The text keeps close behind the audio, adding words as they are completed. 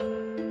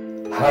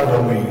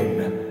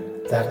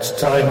Halloween, that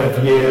time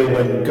of year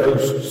when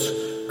ghosts,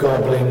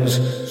 goblins,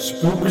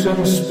 spooks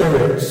and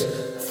spirits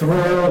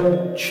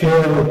thrill,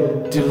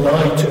 chill,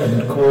 delight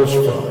and cause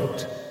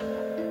fright.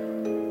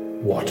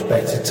 What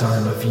better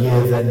time of year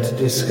than to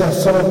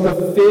discuss some of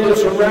the fear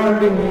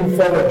surrounding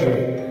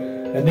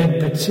ufology, and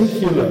in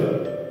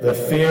particular, the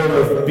fear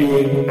of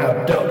being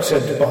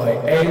abducted by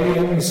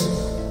aliens,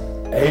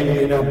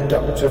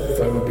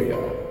 Alienabductophobia.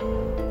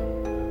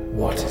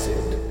 What is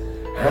it?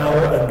 How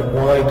and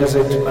why does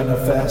it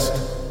manifest?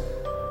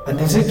 And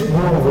is it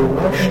more of a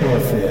rational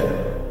fear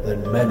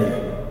than many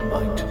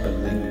might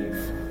believe?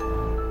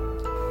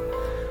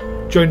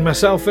 Join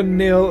myself and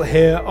Neil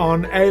here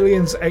on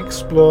Aliens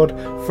Explored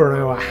for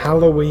our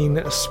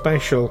Halloween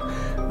special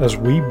as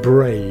we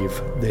brave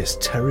this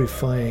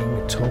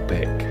terrifying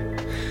topic.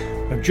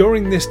 Now,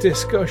 during this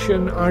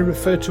discussion, I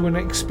refer to an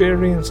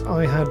experience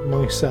I had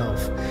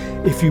myself.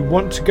 If you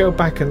want to go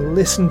back and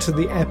listen to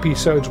the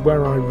episodes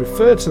where I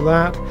refer to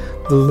that,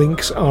 the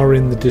links are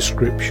in the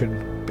description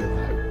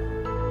below.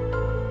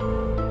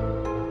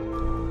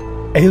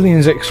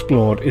 Aliens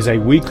Explored is a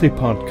weekly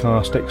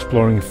podcast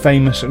exploring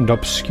famous and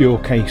obscure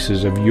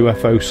cases of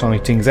UFO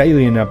sightings,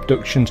 alien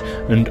abductions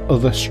and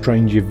other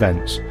strange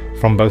events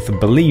from both a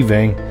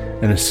believing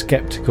and a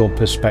sceptical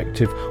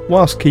perspective,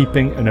 whilst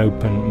keeping an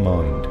open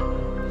mind.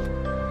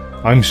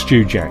 I'm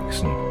Stu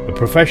Jackson, a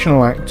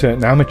professional actor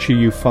and amateur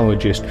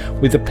ufologist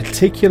with a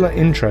particular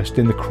interest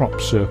in the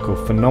crop circle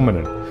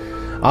phenomenon.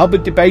 I'll be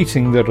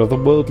debating that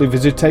otherworldly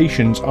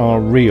visitations are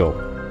real.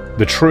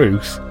 The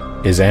truth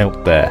is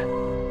out there.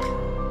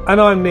 And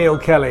I'm Neil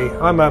Kelly.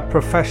 I'm a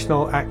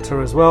professional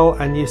actor as well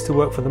and used to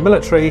work for the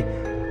military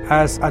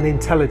as an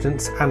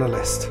intelligence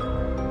analyst.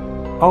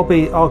 I'll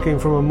be arguing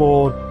from a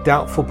more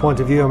doubtful point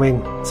of view. I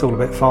mean, it's all a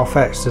bit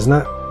far-fetched, isn't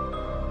it?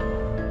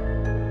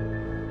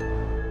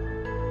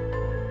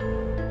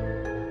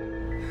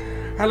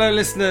 Hello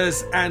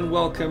listeners, and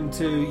welcome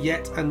to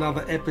yet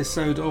another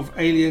episode of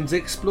Aliens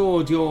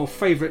Explored, your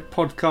favourite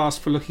podcast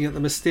for looking at the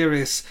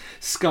mysterious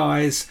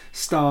skies,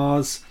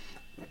 stars,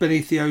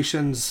 beneath the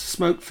oceans,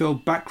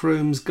 smoke-filled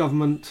backrooms,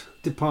 government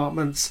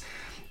departments,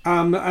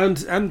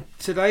 and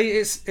today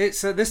it's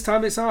this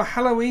time it's our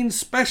Halloween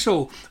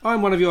special.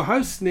 I'm one of your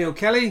hosts, Neil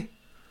Kelly.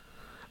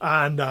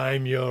 And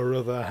I'm your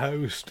other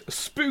host,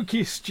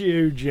 Spooky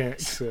Stu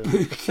Jackson.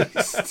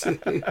 Spooky Stu.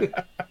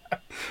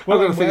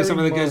 Well, I've got to think of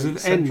something that goes with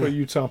Central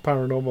Utah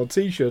Paranormal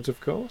T-shirt, of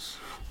course.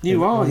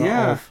 You are,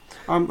 yeah.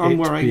 I'm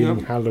wearing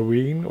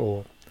Halloween,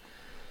 or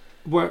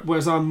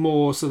whereas I'm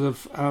more sort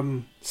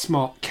of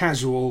smart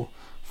casual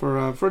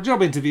for a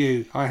job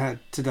interview I had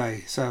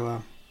today.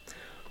 So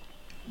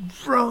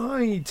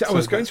right, I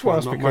was going to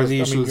ask because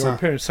your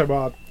appearance.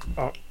 So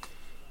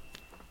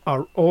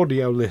our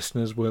audio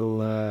listeners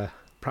will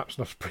perhaps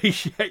not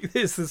appreciate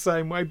this the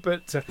same way,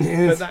 but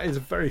that is a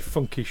very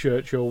funky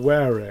shirt you're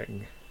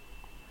wearing.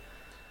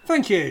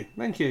 Thank you.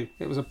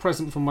 It was a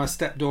present from my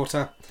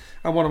stepdaughter,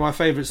 and one of my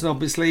favourites. And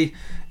obviously,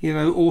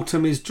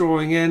 autumn is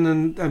drawing in,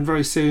 and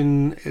very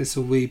soon this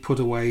will be put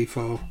away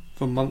for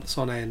months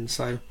on end.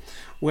 So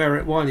wear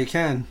it while you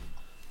can.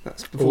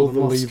 That's before all the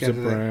leaves are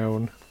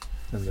brown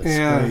and the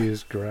sky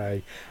is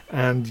grey.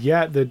 And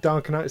the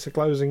darker nights are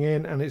closing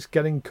in, and it's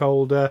getting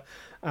colder.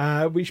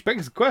 Which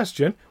begs the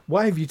question: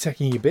 why have you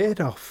taken your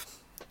beard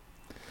off?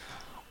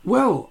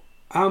 Well,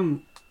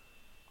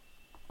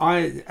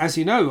 as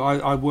you know,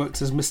 I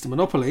worked as Mr.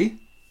 Monopoly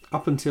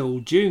up until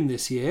June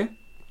this year.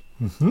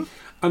 Mm-hmm.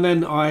 And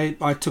then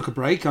I took a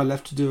break. I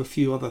left to do a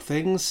few other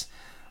things.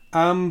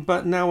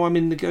 But now I'm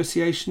in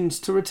negotiations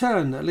to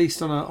return, at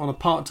least on a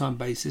part-time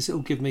basis.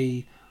 It'll give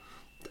me...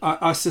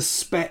 I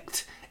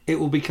suspect it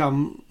will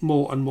become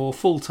more and more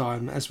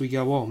full-time as we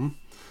go on.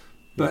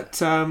 But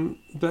so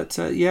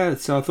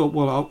I thought,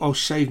 well, I'll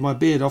shave my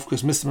beard off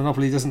because Mr.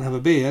 Monopoly doesn't have a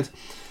beard.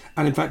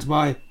 And in fact,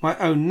 my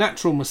own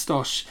natural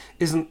moustache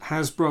isn't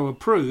Hasbro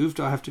approved.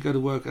 I have to go to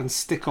work and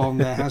stick on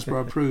their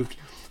Hasbro approved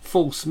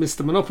false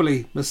Mr.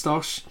 Monopoly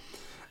moustache.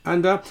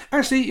 And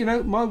actually,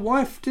 my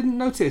wife didn't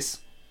notice.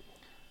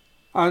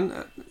 And,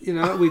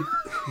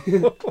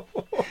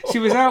 she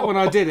was out when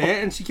I did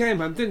it, and she came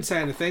home, didn't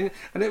say anything.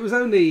 And it was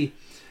only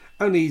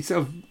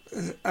sort of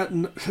at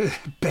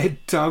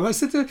bedtime. I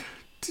said,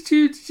 did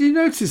you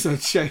notice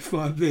I'd shaved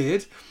my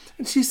beard?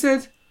 And she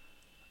said,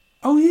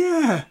 oh,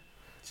 yeah.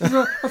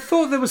 I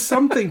thought there was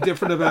something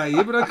different about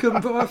you, but I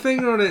couldn't put my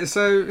finger on it.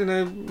 So,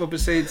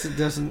 obviously it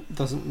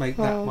doesn't make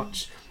that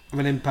much of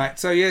an impact.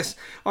 So, yes,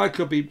 I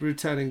could be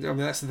returning. I mean,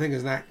 that's the thing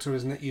as an actor,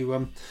 isn't it?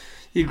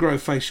 You grow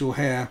facial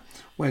hair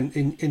when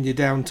in your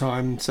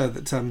downtime, so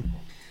that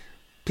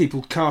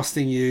people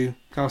casting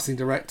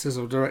directors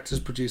or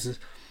producers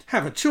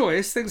have a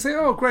choice. They can say,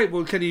 oh, great,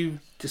 well, can you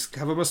just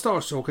have a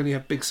moustache, or can you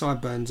have big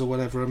sideburns or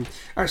whatever? And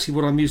actually,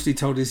 what I'm usually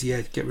told is,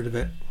 get rid of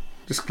it.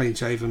 Just clean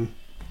shaven.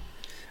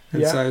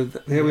 And so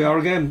here we are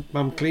again.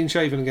 I'm clean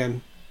shaven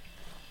again.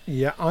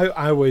 Yeah,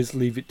 I always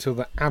leave it till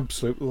the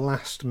absolute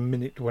last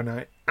minute when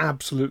I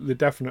absolutely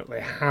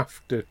definitely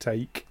have to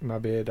take my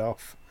beard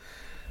off.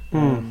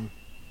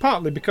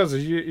 Partly because,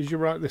 as you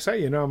rightly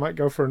say, I might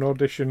go for an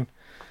audition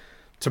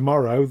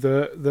tomorrow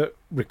that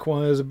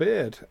requires a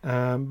beard,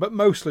 but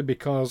mostly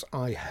because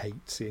I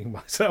hate seeing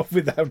myself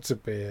without a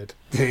beard.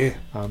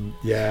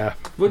 Yeah.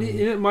 Well,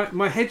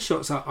 my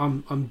headshots are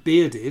I'm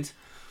bearded,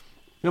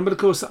 but of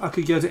course I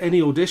could go to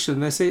any audition.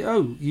 They say,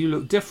 "Oh, you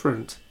look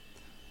different."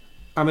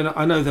 I mean,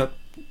 I know that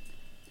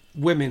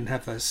women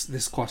have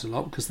this quite a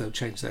lot because they'll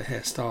change their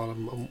hairstyle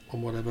and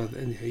whatever.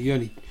 And you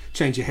only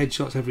change your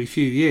headshots every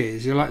few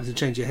years. You're likely to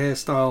change your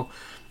hairstyle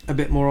a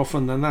bit more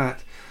often than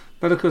that.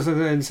 But of course, I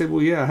then said,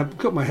 "Well, yeah, I've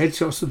got my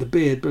headshots with the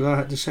beard, but I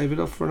had to shave it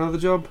off for another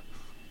job."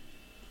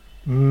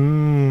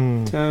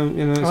 So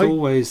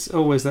it's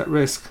always that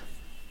risk.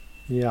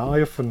 Yeah,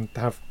 I often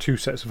have 2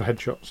 sets of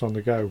headshots on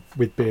the go,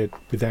 with beard,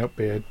 without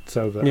beard,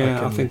 so that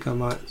I think I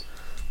might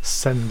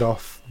send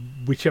off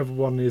whichever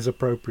one is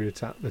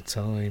appropriate at the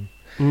time.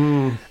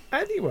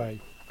 Anyway,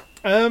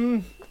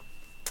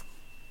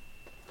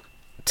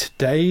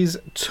 today's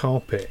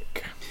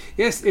topic.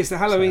 Yes, it's the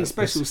Halloween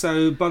special,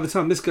 so by the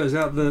time this goes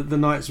out, the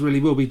nights really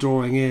will be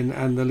drawing in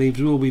and the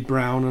leaves will be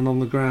brown and on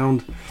the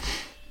ground.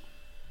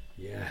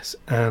 Yes,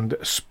 and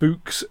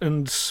spooks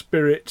and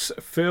spirits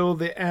fill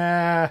the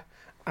air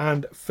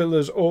and fill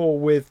us all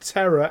with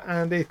terror,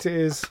 and it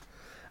is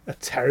a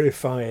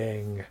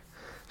terrifying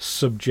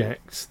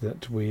subject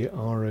that we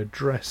are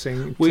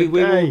addressing today. We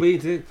will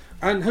be.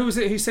 And who was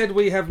it who said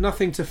we have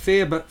nothing to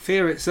fear but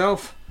fear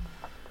itself?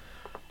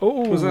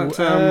 Oh, was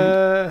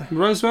that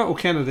Roosevelt or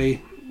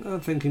Kennedy? I'm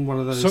thinking one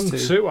of those Sun two.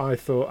 Tzu, I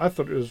thought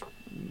it was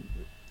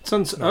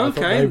Sun Tzu.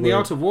 Okay, The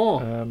Art of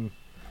War.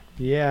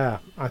 Yeah,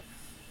 I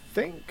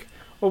think,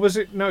 or was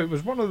it? No, it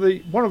was one of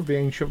the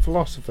ancient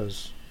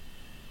philosophers.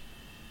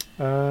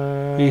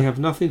 You have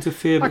nothing to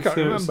fear but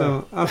fear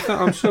itself.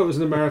 I'm sure it was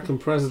an American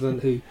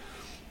president who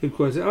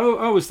quoted it. I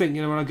always think,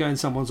 when I go in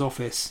someone's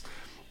office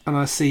and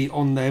I see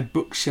on their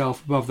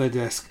bookshelf above their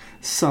desk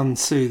Sun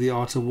Tzu, The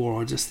Art of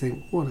War, I just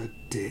think, what a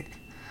dick.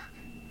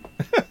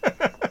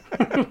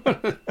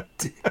 What a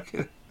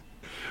dick.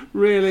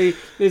 Really,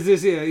 there's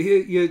this.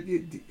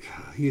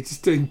 You're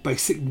just doing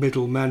basic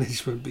middle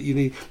management, but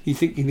you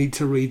think you need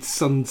to read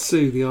Sun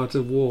Tzu, The Art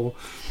of War.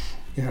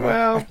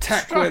 Well,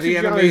 attack where the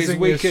enemy is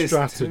weakest.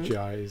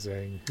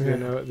 Strategizing,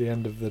 at the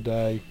end of the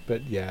day.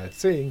 But yeah,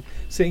 seeing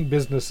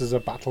business as a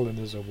battle and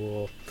as a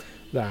war,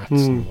 that's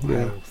not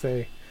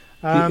healthy.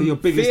 Your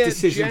biggest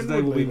decision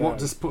today will be what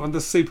to put on the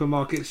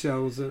supermarket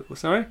shelves.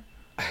 Sorry?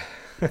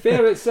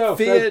 Fear itself.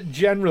 Fear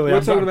generally.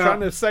 I'm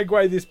trying to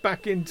segue this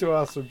back into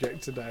our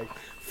subject today.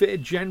 Fear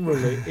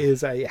generally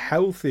is a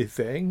healthy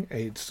thing.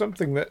 It's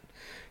something that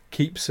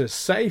keeps us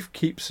safe,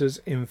 keeps us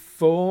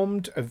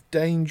informed of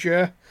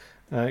danger,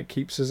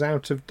 keeps us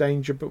out of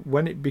danger. But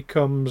when it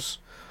becomes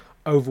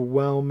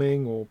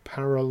overwhelming or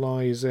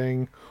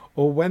paralyzing,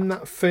 or when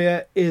that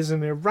fear is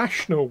an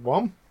irrational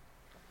one,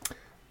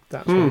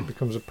 that's when it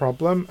becomes a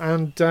problem.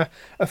 And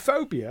a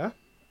phobia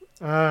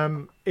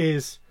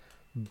is,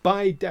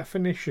 by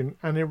definition,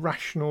 an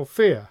irrational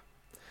fear.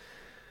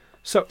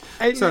 So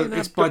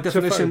it's by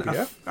definition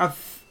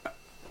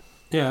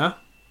yeah.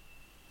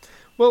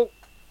 Well,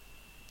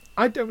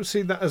 I don't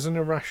see that as an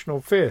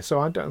irrational fear, so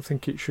I don't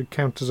think it should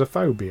count as a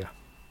phobia.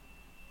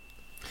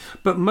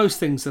 But most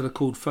things that are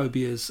called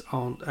phobias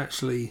aren't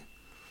actually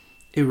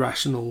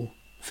irrational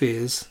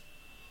fears.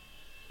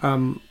 I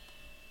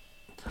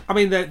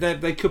mean,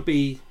 they could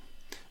be.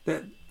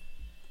 They're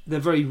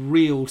very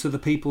real to the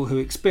people who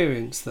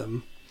experience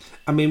them.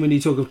 I mean, when you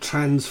talk of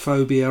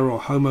transphobia or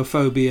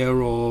homophobia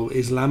or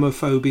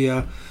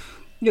Islamophobia,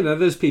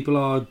 those people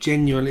are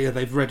genuinely,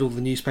 they've read all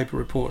the newspaper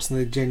reports and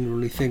they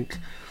genuinely think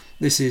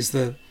this is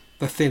the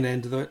thin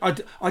end of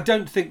the... I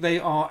don't think they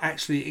are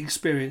actually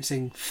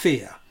experiencing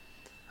fear.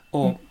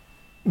 Or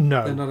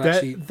no, they're not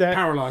actually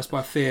paralysed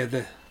by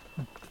fear.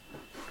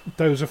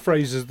 Those are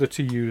phrases that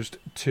are used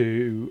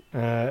to...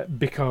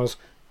 because...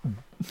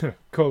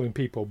 calling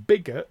people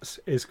bigots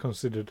is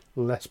considered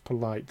less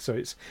polite, so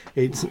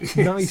it's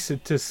nicer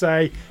to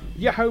say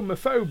you're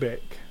homophobic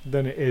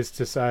than it is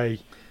to say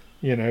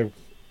you're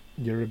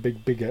a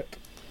big bigot.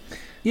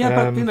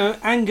 Yeah, but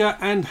anger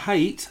and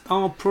hate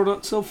are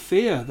products of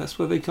fear. That's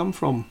where they come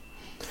from.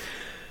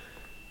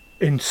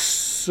 In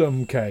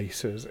some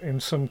cases,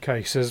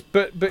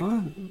 but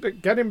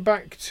getting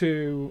back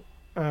to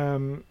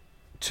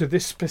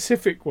this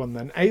specific one,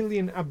 then,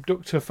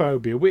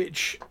 alienabductophobia,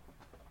 which,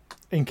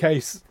 in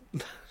case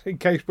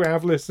we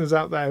have listeners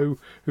out there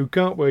who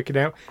can't work it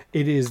out,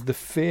 it is the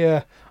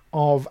fear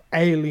of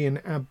alien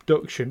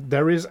abduction.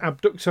 There is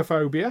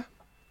abductophobia,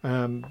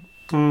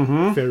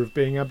 fear of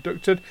being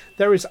abducted.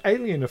 There is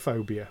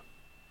alienophobia,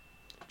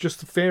 just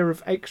the fear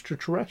of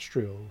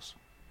extraterrestrials.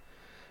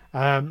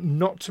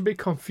 Not to be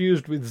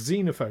confused with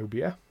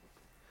xenophobia,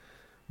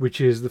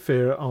 which is the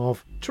fear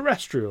of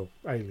terrestrial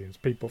aliens,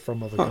 people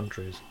from other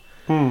countries.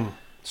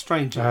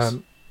 Strangers.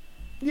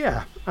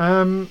 Yeah.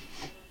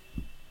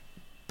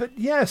 But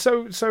yeah,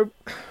 so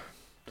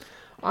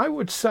I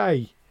would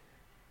say,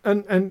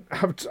 and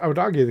I would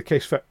argue the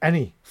case for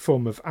any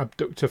form of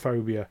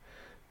abductophobia,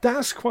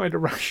 that's quite a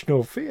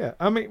rational fear.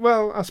 I mean,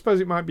 well, I suppose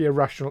it might be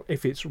irrational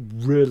if it's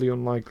really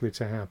unlikely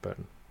to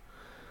happen.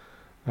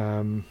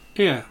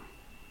 Yeah.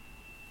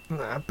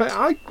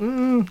 But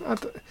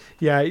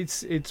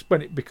it's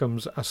when it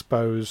becomes, I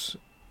suppose,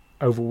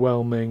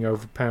 overwhelming,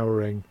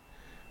 overpowering,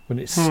 when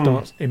it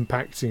starts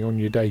impacting on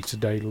your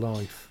day-to-day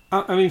life.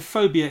 I mean,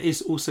 phobia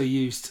is also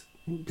used.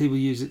 People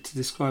use it to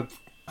describe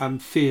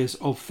fears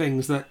of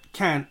things that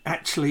can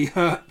actually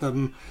hurt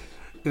them.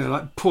 You know,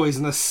 like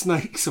poisonous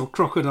snakes or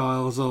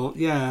crocodiles, or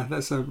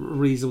that's a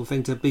reasonable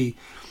thing to be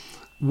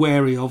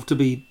wary of, to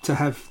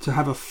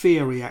have a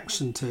fear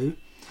reaction to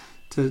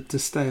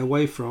stay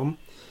away from.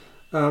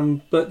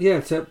 But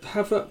yeah, to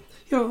have a,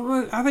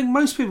 I think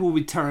most people would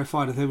be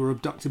terrified if they were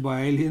abducted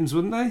by aliens,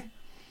 wouldn't they? I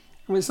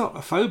mean, it's not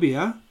a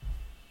phobia.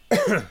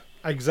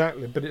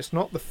 Exactly, but it's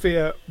not the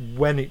fear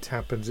when it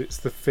happens, it's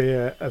the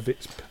fear of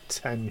its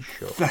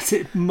potential. That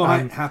it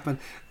might happen.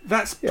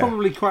 That's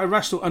probably quite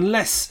irrational,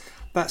 unless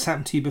that's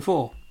happened to you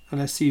before,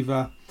 unless you've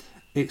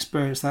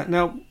experienced that.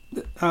 Now,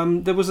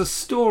 there was a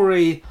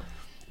story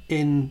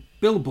in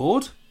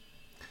Billboard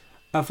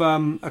of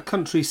a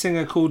country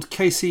singer called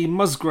Casey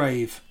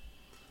Musgrave,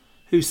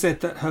 who said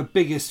that her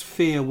biggest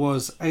fear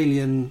was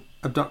alien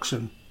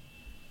abduction.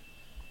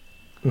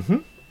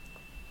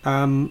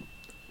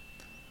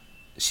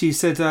 She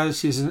said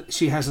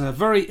she has a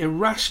very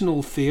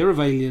irrational fear of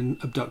alien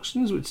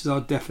abductions, which is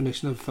our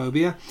definition of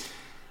phobia.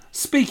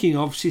 Speaking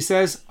of, she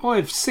says,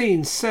 I've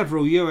seen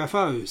several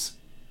UFOs.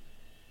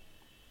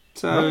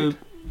 So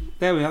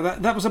there we are.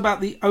 That was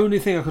about the only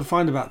thing I could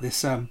find about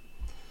this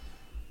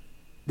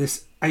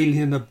this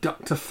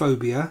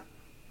alienabductophobia.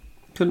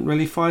 Couldn't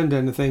really find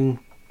anything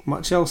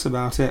much else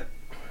about it.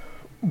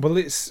 Well,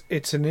 it's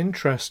an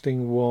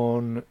interesting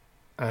one,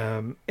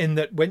 in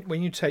that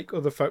when you take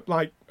other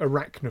like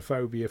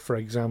arachnophobia, for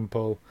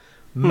example,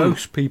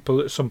 most people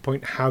at some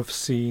point have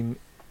seen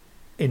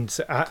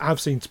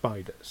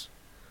spiders.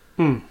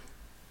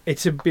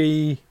 It'd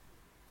be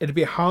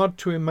hard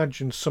to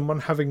imagine someone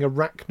having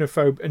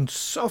arachnophobia and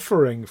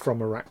suffering from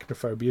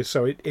arachnophobia,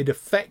 so it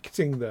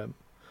affecting them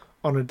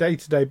on a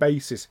day-to-day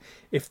basis,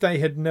 if they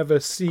had never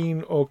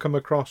seen or come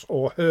across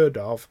or heard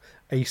of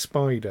a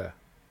spider.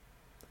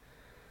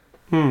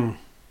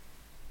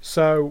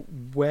 So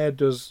where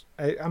does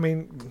I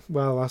mean?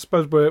 Well, I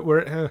suppose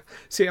we're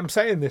see. I'm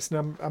saying this,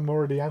 and I'm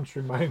already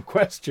answering my own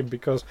question,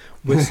 because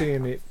we're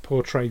seeing it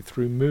portrayed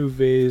through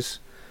movies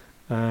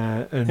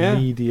and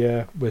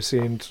media. We're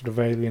seeing sort of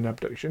alien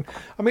abduction.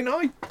 I mean,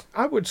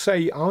 I would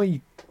say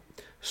I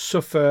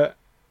suffer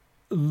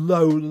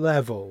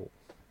low-level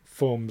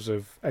forms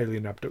of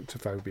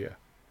alienabductophobia.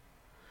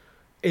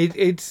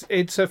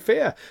 It's a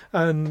fear,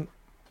 and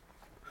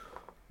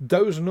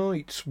those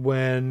nights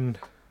when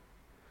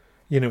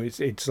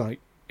it's like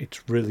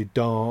it's really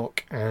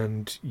dark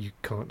and you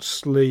can't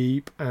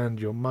sleep and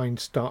your mind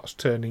starts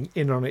turning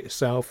in on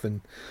itself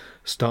and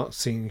starts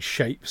seeing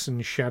shapes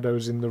and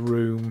shadows in the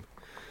room,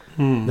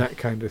 that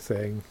kind of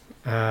thing.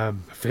 I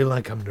feel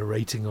like I'm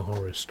narrating a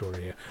horror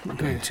story here. I'm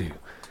going to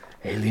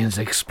Aliens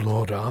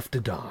Explored After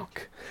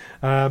Dark.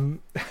 But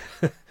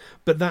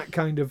that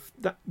kind of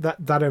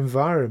that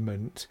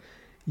environment,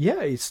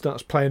 it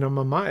starts playing on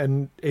my mind.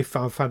 And if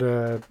I've had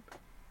a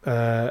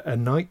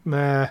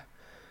nightmare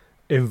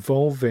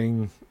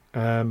involving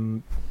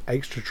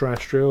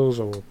extraterrestrials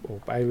or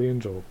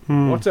aliens or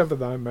whatever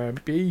that may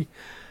be,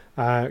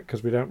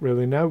 because we don't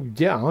really know,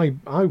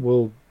 I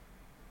will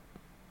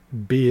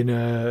be in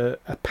a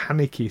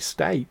panicky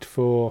state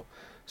for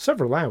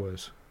several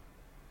hours.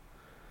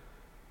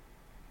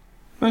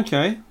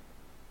 Okay.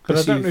 But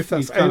I don't know if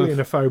that's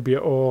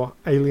alienophobia or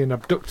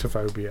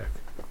alienabductophobia.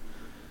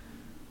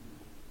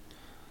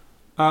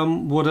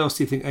 What else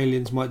do you think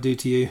aliens might do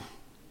to you?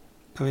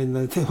 I mean,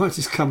 they might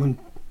just come and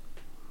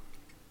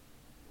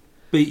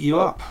beat you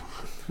up,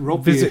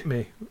 rob visit you.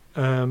 me.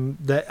 I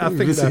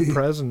think their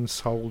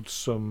presence holds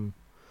some.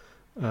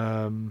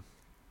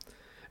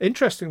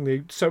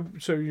 Interestingly, so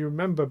you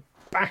remember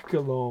back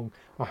along,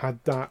 I had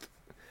that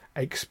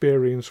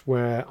experience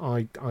where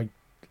I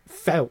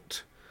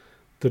felt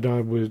that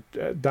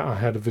I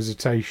had a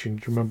visitation.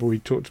 Do you remember we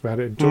talked about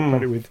it and talked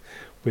about it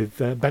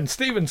with Ben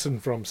Stevenson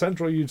from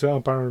Central Utah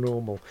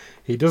Paranormal?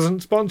 He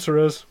doesn't sponsor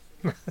us.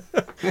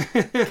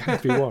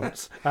 If he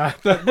wants.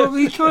 Well,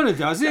 he kind of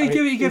does. He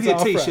gave you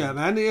a T-shirt,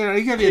 man.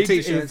 He gave you a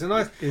T-shirt. It's a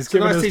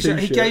nice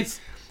T-shirt.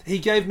 He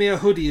gave me a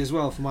hoodie as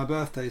well for my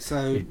birthday.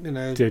 So he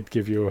did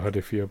give you a hoodie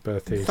for your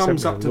birthday.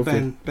 Thumbs up to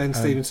Ben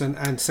Stevenson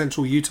and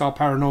Central Utah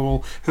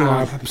Paranormal, who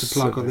I happen to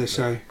plug on this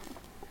show.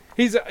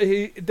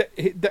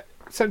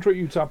 Central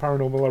Utah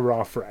Paranormal are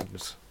our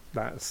friends.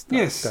 That's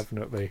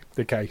definitely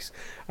the case.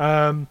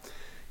 So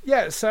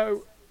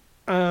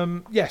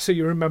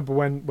you remember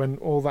when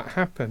all that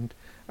happened.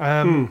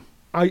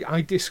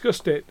 I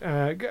discussed it.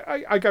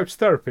 I go to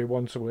therapy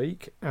once a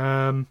week,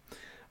 and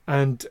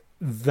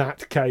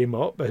that came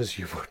up, as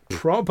you would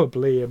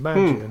probably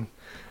imagine.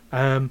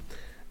 And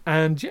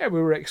we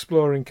were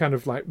exploring kind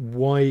of like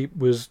why it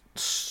was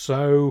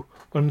so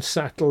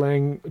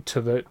unsettling to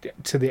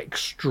the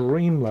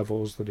extreme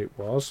levels that it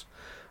was.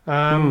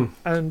 And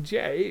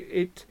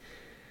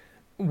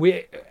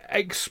we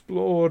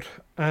explored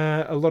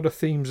a lot of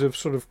themes of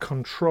sort of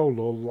control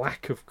or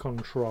lack of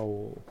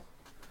control.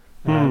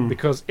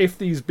 Because if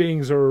these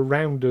beings are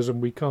around us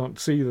and we can't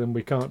see them,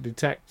 we can't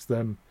detect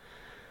them,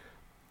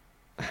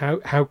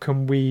 how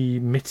can we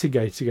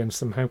mitigate against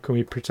them? How can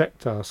we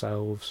protect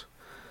ourselves?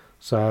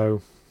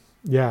 So,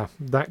 yeah,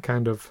 that's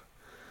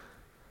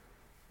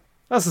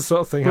the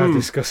sort of thing I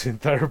discuss in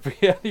therapy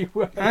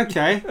anyway.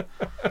 Okay.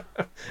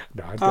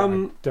 No, I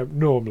don't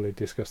normally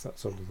discuss that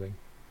sort of thing.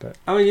 But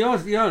I mean,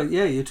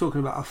 you're talking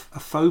about a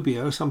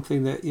phobia or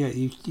something that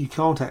you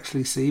can't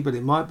actually see, but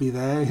it might be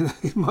there.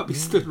 It might be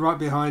stood right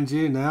behind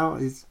you now.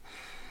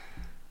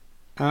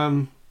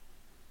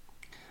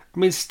 I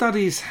mean,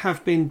 studies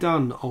have been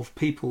done of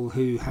people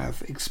who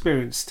have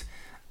experienced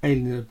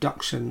alien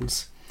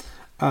abductions,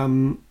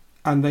 and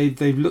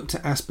they've looked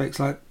at aspects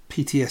like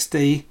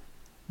PTSD,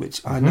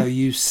 which I know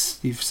you've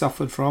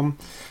suffered from,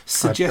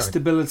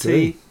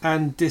 suggestibility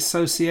and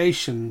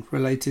dissociation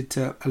related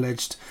to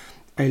alleged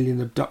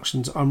alien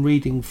abductions. I'm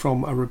reading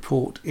from a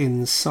report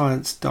in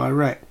Science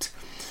Direct,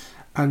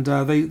 and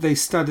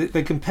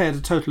they compared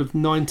a total of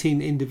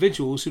 19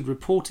 individuals who'd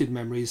reported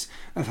memories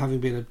of having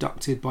been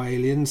abducted by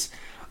aliens,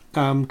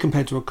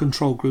 compared to a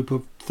control group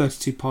of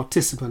 32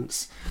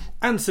 participants,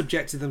 and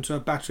subjected them to a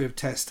battery of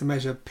tests to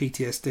measure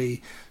PTSD,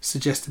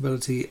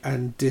 suggestibility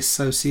and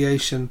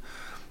dissociation.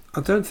 I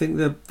don't think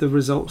the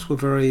results were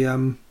very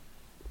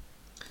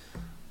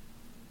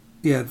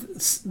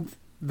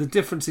the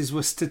differences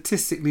were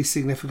statistically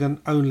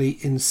significant only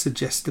in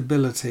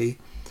suggestibility.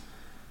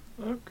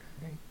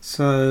 okay.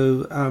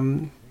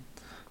 So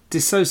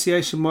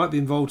dissociation might be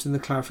involved in the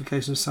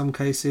clarification of some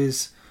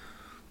cases.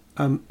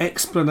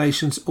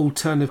 Explanations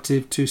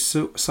alternative to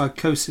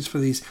psychosis for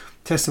these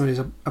testimonies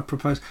are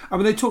proposed. I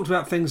mean, they talked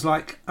about things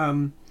like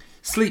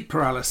sleep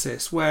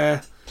paralysis,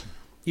 where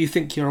you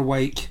think you're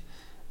awake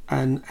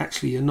and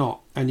actually you're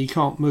not, and you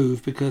can't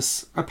move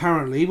because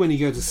apparently when you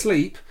go to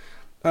sleep,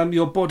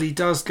 your body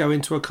does go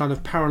into a kind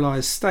of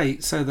paralysed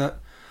state, so that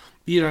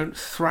you don't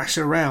thrash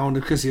around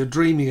because you're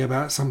dreaming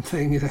about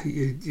something.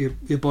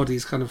 Your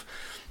body's kind of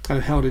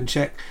held in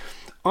check.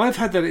 I've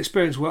had that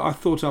experience where I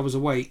thought I was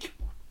awake.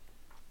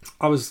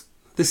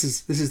 This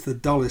is the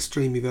dullest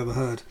dream you've ever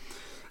heard.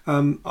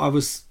 I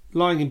was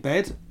lying in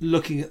bed,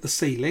 looking at the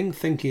ceiling,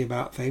 thinking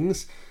about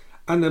things,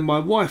 and then my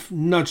wife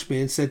nudged me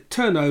and said,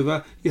 "Turn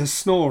over, you're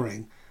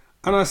snoring."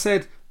 And I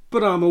said,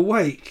 "But I'm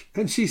awake."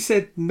 And she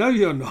said, "No,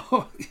 you're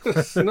not.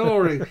 You're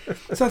snoring."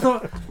 So I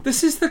thought,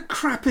 this is the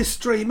crappiest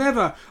dream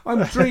ever.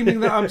 I'm dreaming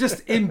that I'm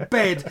just in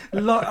bed,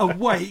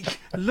 awake,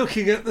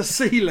 looking at the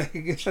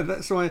ceiling.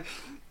 That's why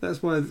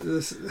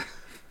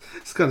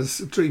it's kind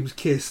of dreams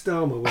Keir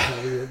Starmer was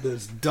having it,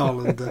 that's dull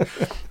and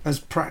as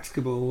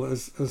practicable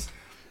as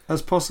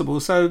possible.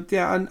 So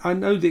yeah, I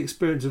know the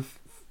experience of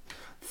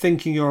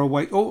thinking you're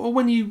awake, or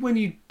when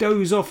you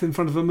doze off in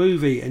front of a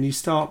movie and you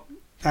start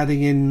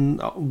adding in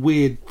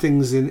weird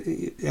things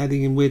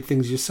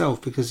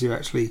yourself, because you're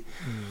actually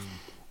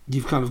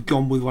you've kind of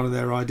gone with one of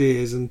their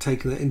ideas and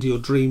taken it into your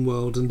dream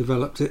world and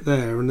developed it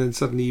there, and then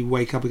suddenly you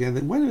wake up again and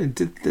think, wait a minute,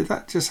 did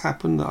that just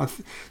happen?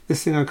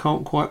 This thing I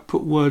can't quite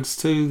put words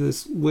to,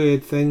 this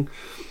weird thing.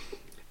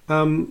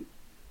 So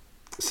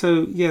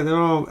yeah, there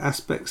are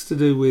aspects to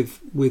do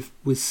with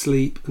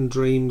sleep and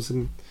dreams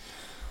and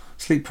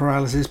sleep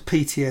paralysis,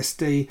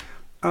 PTSD.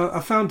 I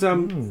found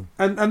and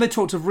they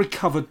talked of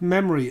recovered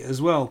memory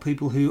as well.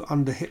 People who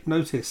under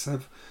hypnosis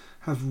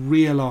have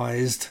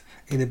realised,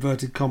 in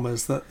inverted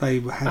commas, that they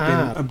had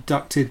been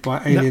abducted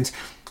by aliens.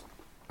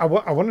 I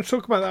want to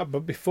talk about that,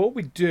 but before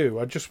we do,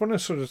 I just want to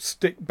sort of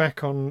stick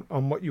back on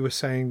what you were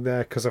saying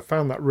there, because I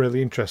found that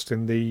really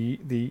interesting.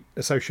 The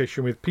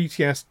association with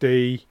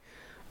PTSD,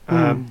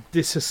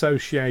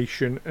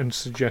 disassociation, and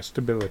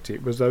suggestibility.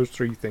 It was those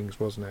three things,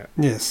 wasn't it?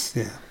 Yes.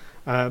 Yeah.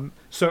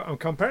 So I'm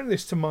comparing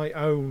this to my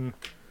own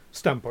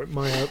standpoint,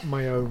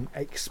 my own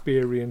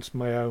experience,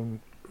 my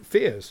own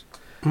fears.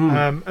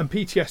 And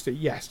PTSD,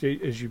 yes,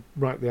 as you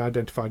rightly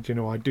identified,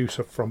 I do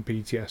suffer from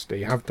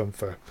PTSD. I have done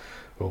for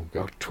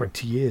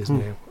 20 years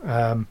now.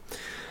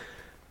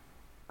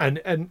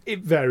 And it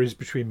varies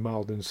between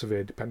mild and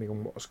severe depending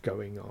on what's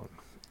going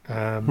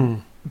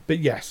on. But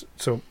yes,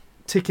 so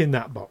tick in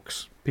that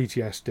box,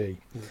 PTSD.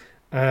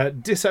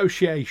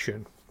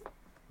 Dissociation,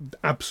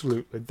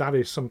 absolutely, that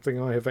is something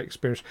I have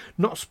experienced,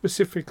 not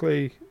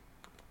specifically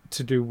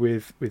to do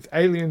with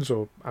aliens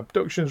or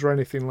abductions or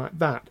anything like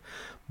that,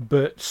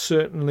 but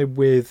certainly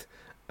with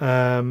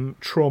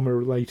trauma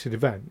related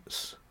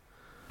events.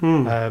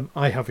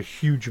 I have a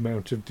huge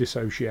amount of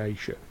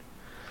dissociation.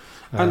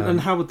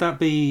 And how would that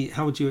be?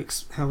 How would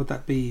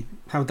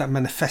that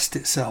manifest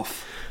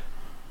itself?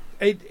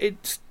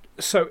 It's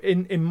so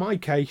in my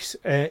case,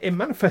 it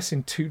manifests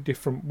in two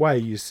different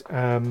ways.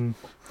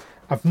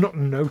 I've not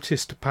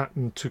noticed a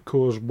pattern to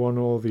cause one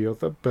or the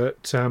other,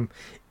 but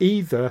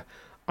either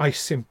I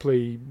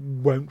simply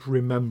won't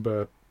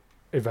remember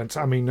events.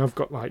 I mean, I've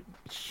got like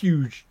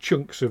huge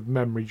chunks of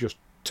memory just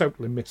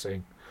totally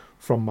missing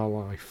from my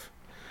life.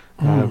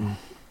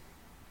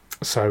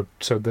 So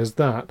there's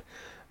that.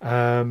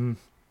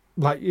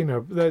 like, you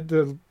know,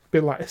 there'll be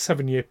like a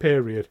 7-year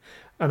period,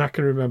 and I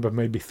can remember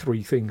maybe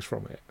 3 things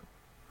from it.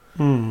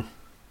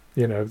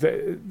 You know,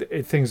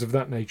 things of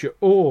that nature.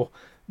 Or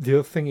the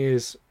other thing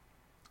is,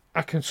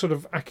 I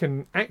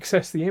can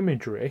access the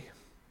imagery,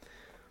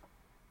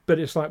 but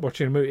it's like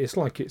watching a movie. It's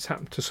like it's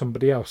happened to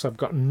somebody else. I've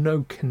got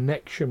no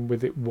connection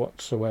with it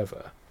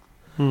whatsoever.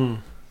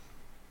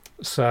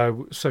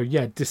 So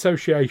yeah,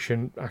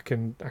 dissociation. I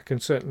can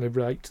certainly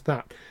relate to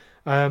that.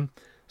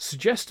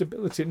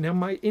 Suggestibility. Now,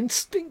 my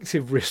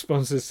instinctive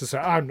response is to say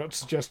I'm not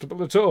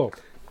suggestible at all,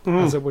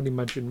 as I would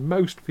imagine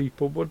most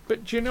people would.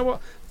 But do you know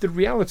what? The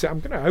reality. I'm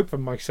going to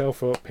open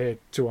myself up here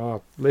to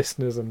our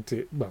listeners and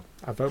to, well,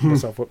 I've opened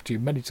myself up to you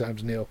many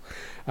times, Neil.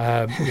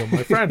 You're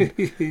my friend.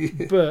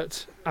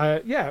 But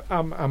yeah,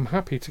 I'm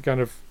happy to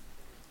kind of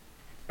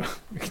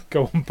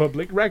go on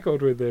public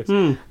record with this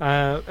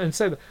and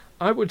say that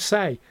I would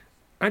say,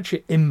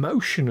 actually,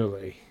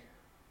 emotionally,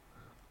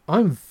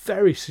 I'm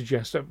very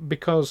suggestive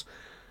because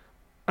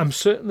I'm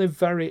certainly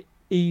very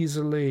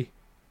easily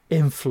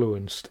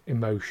influenced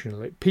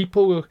emotionally.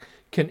 People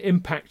can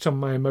impact on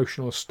my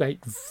emotional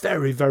state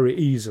very, very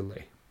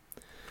easily.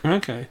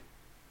 Okay.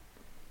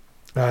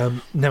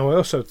 Now, I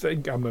also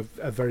think I'm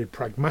a very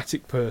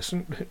pragmatic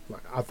person.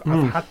 I've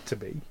had to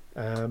be.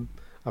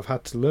 I've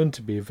had to learn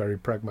to be a very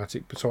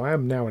pragmatic, so I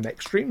am now an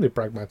extremely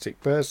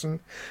pragmatic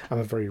person. I'm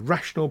a very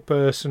rational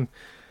person,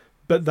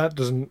 but that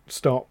doesn't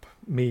stop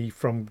me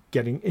from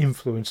getting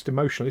influenced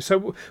emotionally.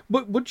 So,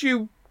 would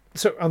you?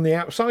 So, on the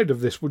outside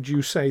of this, would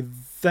you say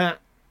that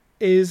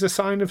is a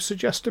sign of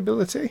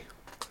suggestibility?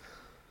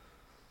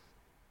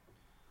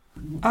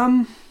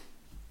 I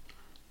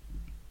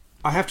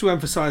have to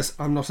emphasise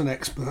I'm not an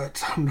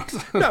expert. I'm not.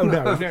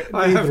 No.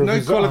 I have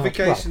no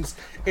qualifications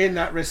in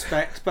that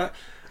respect. But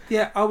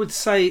yeah, I would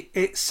say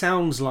it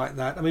sounds like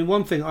that. I mean,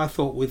 one thing I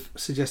thought with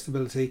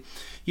suggestibility,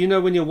 you know,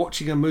 when you're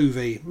watching a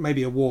movie,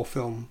 maybe a war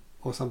film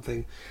or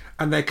something,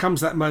 and there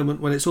comes that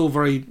moment when it's all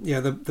very, you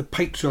know, the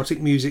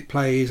patriotic music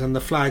plays and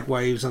the flag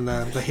waves and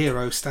the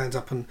hero stands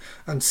up and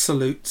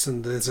salutes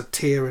and there's a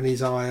tear in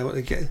his eye.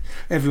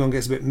 Everyone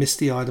gets a bit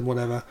misty-eyed and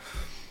whatever.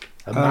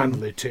 A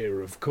manly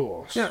tear, of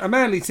course. Yeah, a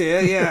manly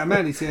tear. Yeah, a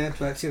manly tear.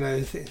 But you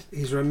know,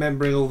 he's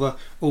remembering all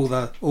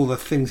the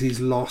things he's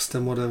lost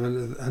and whatever,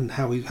 and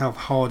how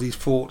hard he's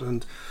fought.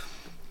 And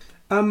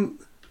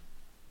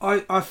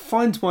I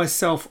find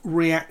myself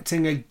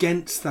reacting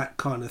against that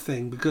kind of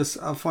thing because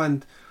I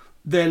find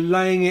they're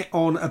laying it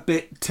on a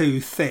bit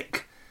too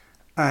thick,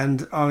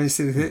 and I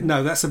honestly think,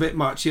 no, that's a bit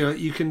much.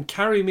 You can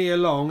carry me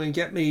along and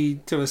get me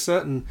to a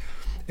certain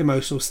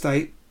emotional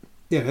state.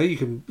 You know, you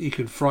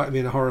can frighten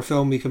me in a horror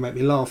film, you can make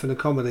me laugh in a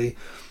comedy,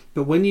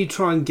 but when you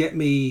try and get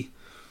me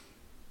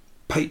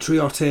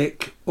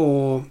patriotic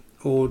or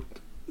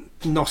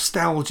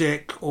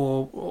nostalgic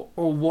or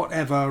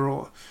whatever,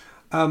 or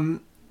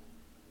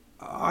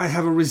I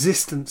have a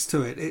resistance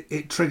to it.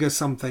 It triggers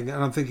something,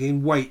 and I'm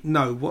thinking, wait,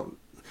 no, what?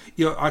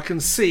 I can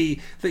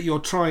see that you're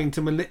trying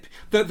to manipulate.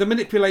 The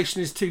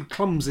manipulation is too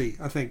clumsy,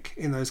 I think,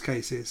 in those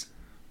cases.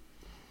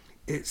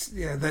 It's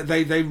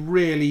they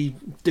really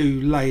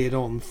do lay it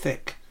on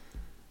thick,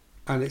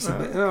 and it's a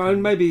bit.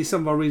 And maybe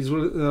some of our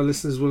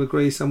listeners will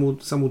agree, some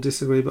will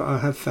disagree. But I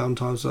have found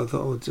times where I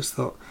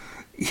thought,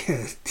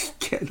 yeah,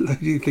 do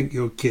you think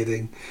you're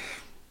kidding?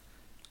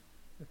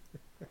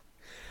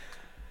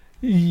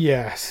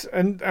 Yes,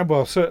 and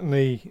well,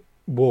 certainly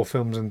war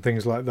films and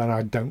things like that,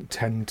 I don't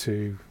tend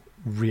to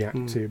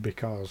react to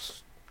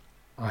because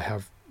I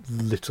have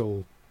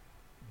little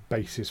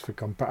basis for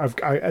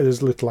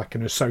there's little I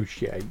can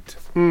associate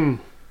with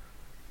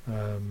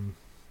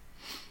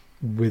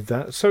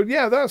that. So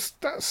yeah, that's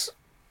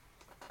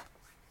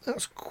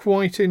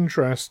quite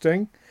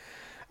interesting.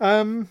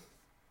 I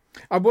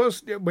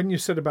was, when you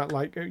said about,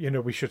 like, you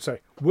know, we should say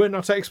we're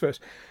not experts,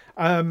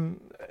 and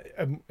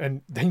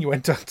then you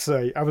went on to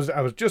say, I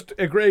was just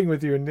agreeing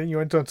with you, and then you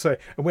went on to say,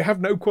 and we have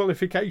no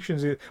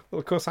qualifications. Well,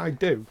 of course I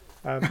do.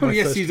 My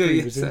yes, first you do.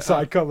 degree was in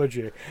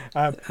psychology.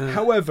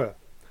 However,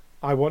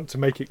 I want to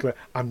make it clear,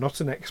 I'm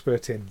not an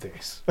expert in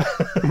this.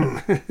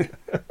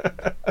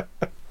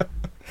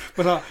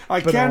 But I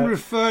can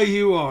refer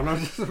you on. I'll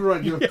just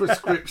write you a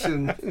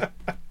prescription.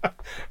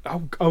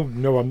 Oh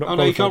no, I'm not. Oh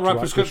no, you can't write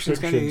prescriptions,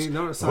 can you? You're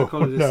not a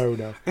psychologist. Oh,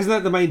 no. Isn't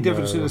that the main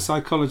difference between a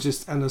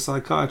psychologist and a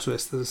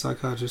psychiatrist? That a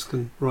psychiatrist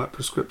can write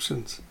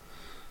prescriptions.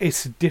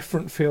 It's a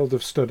different field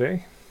of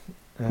study.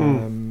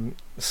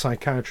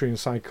 Psychiatry and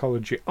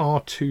psychology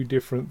are two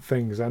different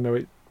things. I know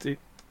it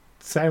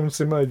sounds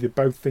similar. They're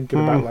both thinking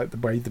about, like, the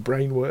way the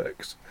brain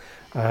works,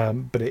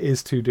 but it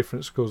is two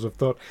different schools of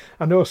thought.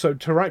 And also,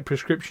 to write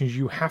prescriptions,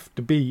 you have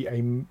to be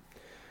a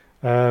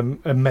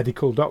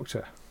medical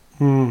doctor.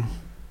 You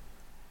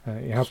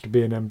have to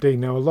be an MD.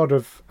 Now, a lot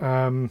of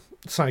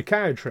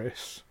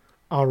psychiatrists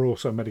are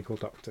also medical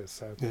doctors.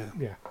 So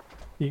yeah,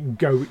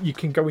 you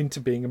can go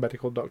into being a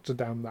medical doctor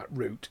down that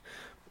route.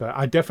 But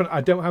I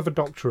don't have a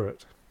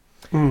doctorate.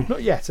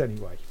 Not yet,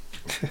 anyway.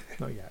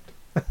 Not yet.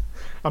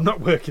 I'm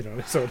not working on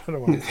it, so I don't know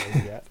what I'm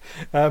saying yet.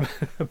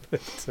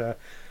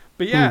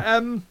 But yeah.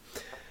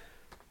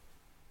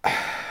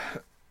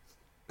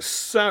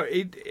 So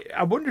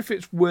I wonder if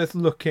it's worth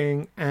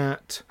looking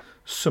at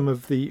some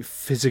of the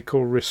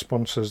physical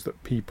responses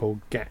that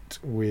people get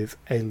with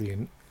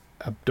alien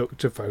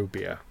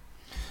abductophobia.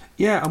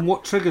 Yeah, and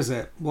what triggers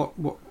it? What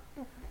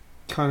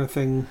kind of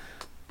thing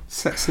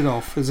sets it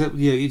off? Is it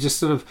you just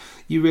sort of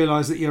you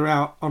realise that you're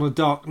out on a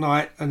dark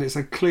night and it's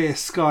a clear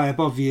sky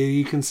above you.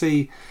 You can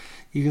see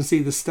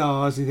the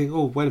stars. You think,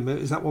 oh, wait a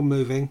minute, is that one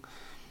moving?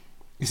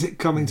 Is it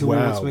coming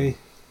towards me?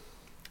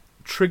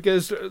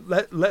 Triggers.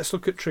 Let's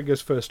look at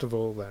triggers first of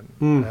all,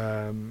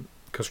 then,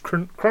 because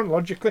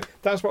chronologically,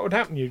 that's what would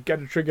happen. You'd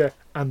get a trigger,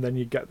 and then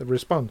you'd get the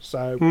response.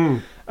 So,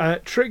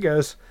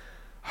 triggers.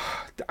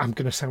 I'm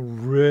going to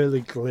sound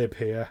really glib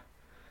here.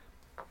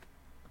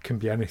 Can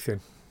be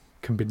anything.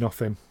 Can be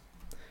nothing.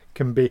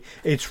 Can be.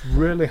 It's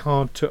really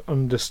hard to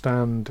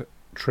understand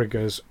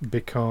triggers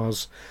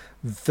because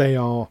they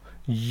are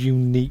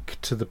unique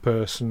to the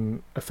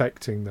person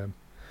affecting them.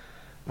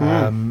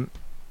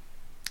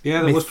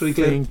 Yeah, that was pretty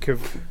clear.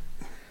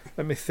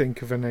 Let me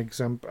think of an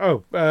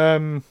example.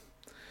 An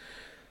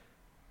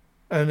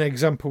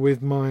example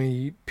with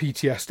my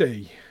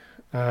PTSD.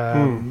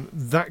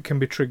 That can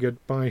be triggered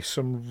by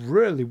some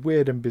really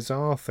weird and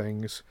bizarre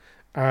things.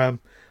 I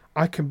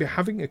can be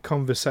having a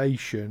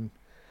conversation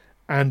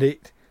and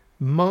it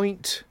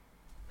might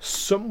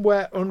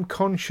somewhere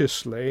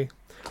unconsciously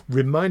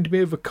remind me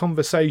of a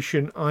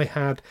conversation I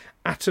had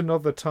at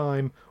another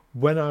time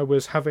when I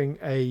was having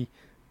a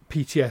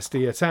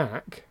PTSD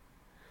attack,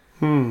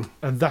 and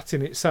that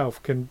in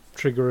itself can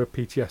trigger a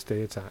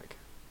PTSD attack.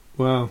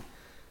 Wow.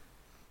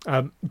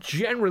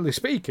 Generally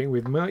speaking,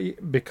 with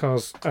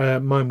because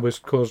mine was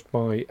caused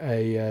by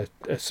a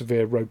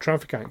severe road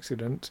traffic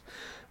accident,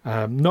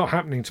 not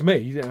happening to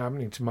me,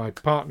 happening to my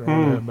partner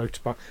on a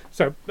motorbike.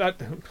 So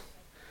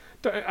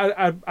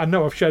I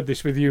know I've shared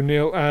this with you,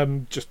 Neil,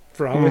 just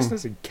for our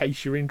listeners, in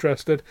case you're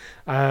interested.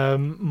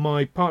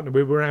 My partner,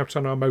 we were out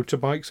on our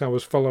motorbikes. I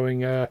was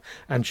following her,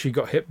 and she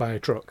got hit by a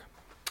truck.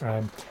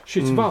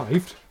 She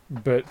survived,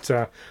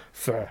 but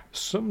for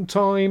some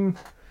time,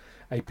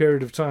 a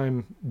period of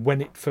time when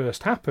it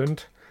first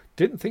happened,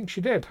 didn't think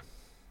she did.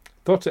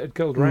 Thought it had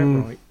killed her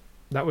outright.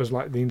 That was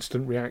like the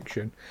instant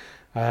reaction.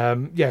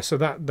 So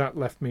that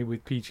left me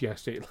with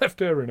PTSD. It left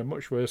her in a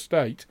much worse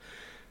state,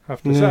 I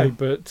have to say.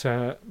 But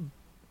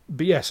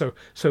yeah, so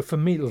for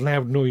me,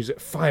 loud noise at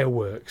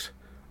fireworks.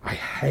 I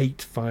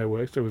hate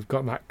fireworks, so we've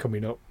got that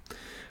coming up,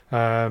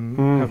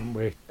 haven't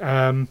we?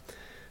 I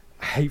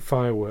hate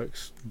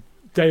fireworks.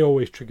 They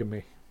always trigger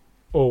me.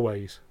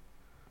 Always.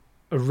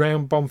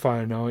 Around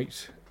bonfire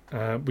night,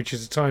 which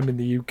is a time in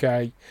the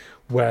UK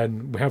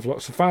when we have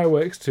lots of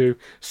fireworks to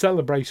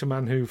celebrate a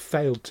man who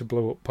failed to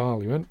blow up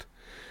Parliament.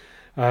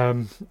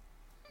 We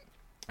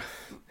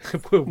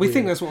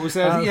think that's what we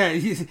said.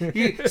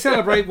 You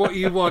celebrate what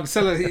you want.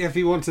 If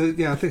you want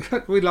to, I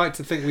think we like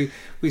to think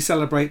we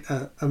celebrate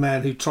a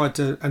man who tried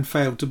to and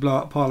failed to blow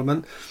up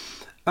Parliament.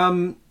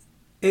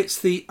 It's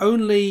the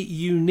only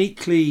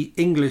uniquely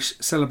English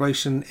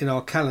celebration in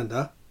our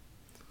calendar.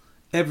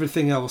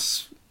 Everything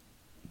else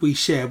we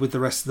share with the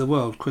rest of the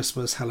world.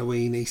 Christmas,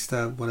 Halloween,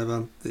 Easter,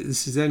 whatever.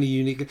 This is only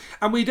unique.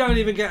 And we don't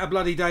even get a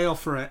bloody day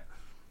off for it.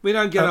 We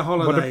don't get a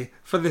holiday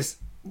for this.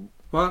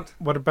 What?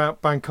 What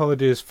about bank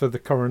holidays for the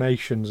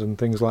coronations and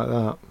things like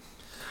that?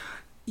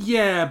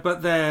 Yeah,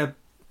 but they're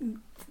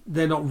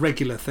not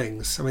regular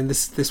things. I mean,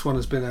 this one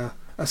has been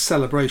a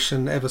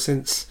celebration ever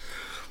since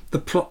the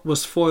plot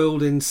was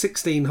foiled in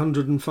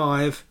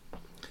 1605.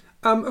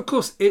 Of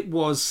course, it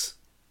was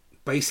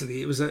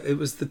basically an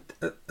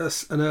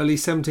early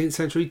 17th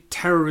century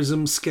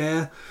terrorism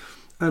scare,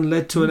 and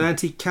led to an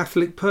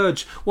anti-Catholic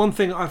purge. One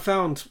thing I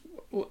found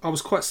I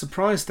was quite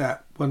surprised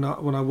at when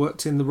I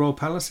worked in the royal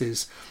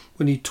palaces.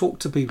 When you talk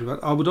to people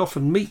about, I would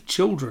often meet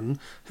children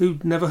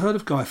who'd never heard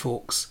of Guy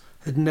Fawkes,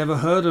 didn't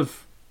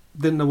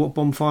know what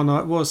bonfire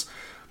night was,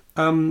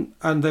 and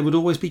they would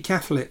always be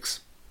Catholics.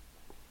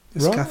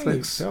 Right.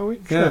 Catholics. So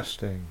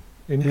interesting.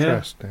 Yeah.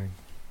 Interesting.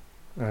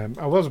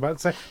 I was about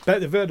to say,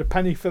 bet they've heard a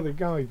penny for the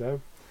guy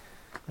though.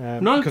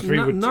 None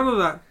of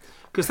that,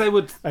 because they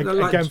would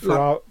again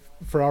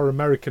for our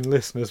American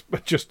listeners,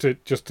 but just to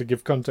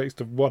give context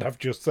of what I've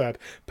just said,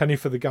 penny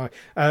for the guy.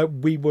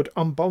 We would,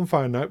 on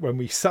bonfire night, when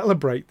we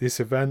celebrate this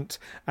event,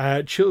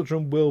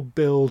 children will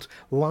build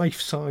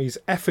life-size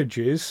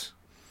effigies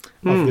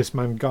of this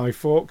man Guy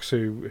Fawkes,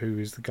 who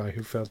is the guy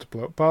who failed to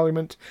blow up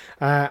Parliament,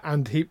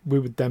 and we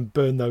would then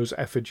burn those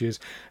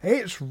effigies.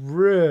 It's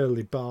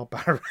really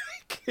barbaric,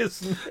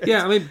 isn't it?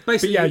 Yeah, I mean,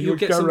 basically, you'd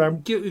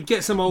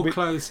get some old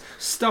clothes,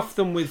 stuff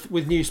them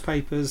with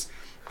newspapers.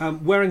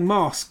 Wearing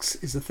masks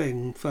is a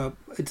thing.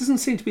 It doesn't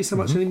seem to be so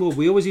much anymore.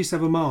 We always used to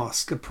have a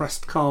mask, a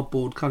pressed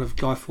cardboard kind of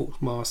Guy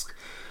Fawkes mask.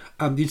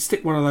 You'd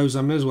stick one of those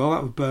on as well.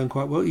 That would burn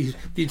quite well.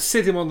 You'd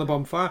sit him on the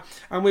bonfire,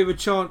 and we would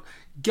chant,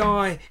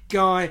 "Guy,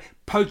 Guy,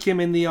 poke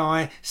him in the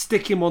eye,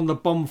 stick him on the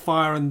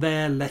bonfire, and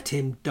there let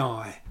him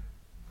die."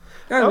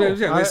 I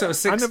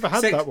never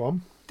had that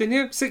one. Didn't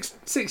you?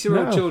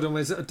 Six-year-old children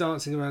were sort of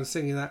dancing around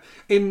singing that.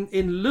 In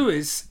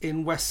Lewes,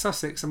 in West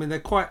Sussex, I mean, they're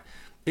quite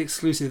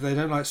exclusive. They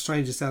don't like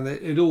strangers down there.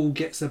 It all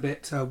gets a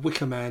bit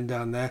Wicker Man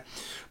down there.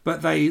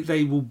 But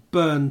they will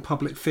burn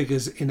public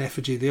figures in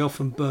effigy. They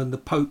often burn the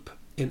Pope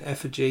in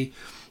effigy.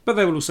 But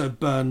they will also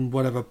burn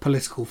whatever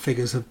political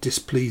figures have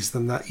displeased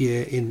them that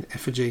year in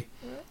effigy.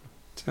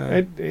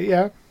 So.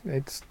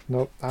 It's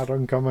not that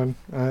uncommon,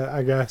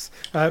 I guess.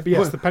 But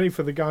yes, the penny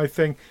for the guy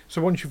thing.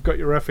 So once you've got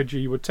your effigy,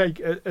 you would take,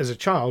 as a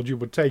child, you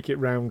would take it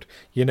round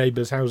your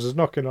neighbours' houses,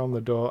 knocking on the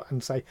door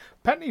and say,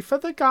 "Penny for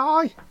the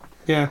guy."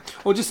 Yeah,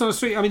 or just on the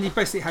street. I mean, you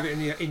basically have it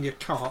in your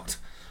cart,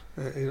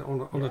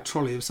 on a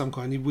trolley of some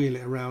kind. You wheel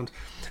it around,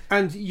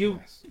 and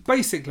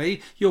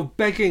basically you're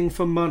begging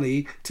for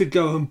money to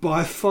go and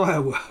buy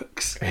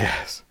fireworks.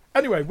 Yes.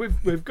 Anyway,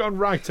 we've gone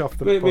right off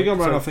the point. We've gone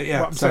right off it. Yeah.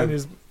 What I'm saying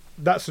is,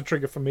 that's the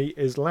trigger for me,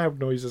 is loud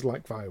noises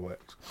like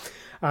fireworks.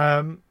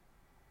 So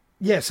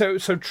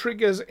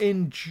triggers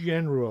in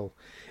general.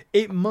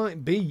 It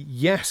might be,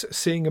 yes,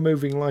 seeing a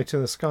moving light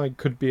in the sky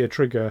could be a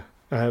trigger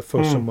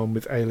for someone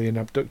with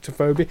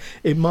alienabductophobia.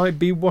 It might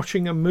be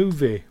watching a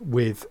movie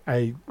with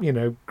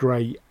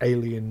grey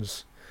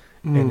aliens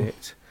in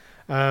it.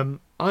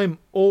 I'm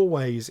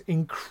always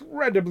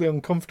incredibly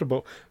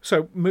uncomfortable.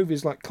 So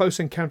movies like Close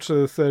Encounters of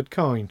the Third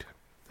Kind,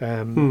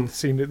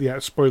 seen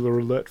it, spoiler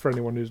alert for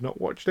anyone who's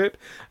not watched it.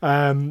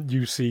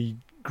 You see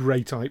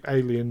grey type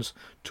aliens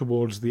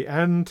towards the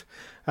end.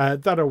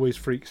 That always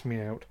freaks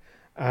me out.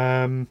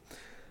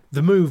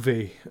 The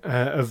movie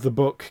of the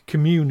book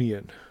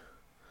Communion,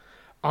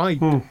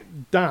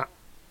 that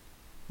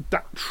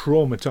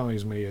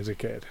traumatized me as a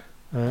kid.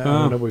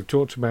 I know we've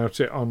talked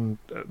about it on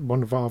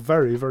one of our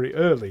very, very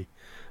early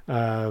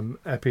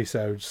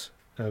episodes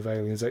of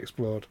Aliens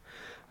Explored,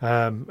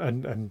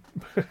 and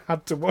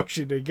had to watch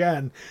it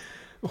again.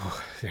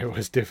 Oh, it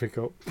was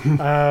difficult.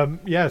 So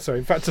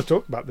in fact I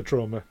talked about the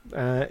trauma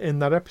in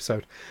that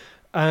episode.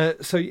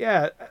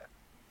 That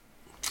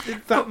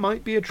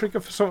might be a trigger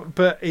for someone,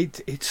 but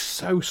it's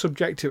so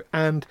subjective,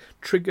 and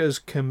triggers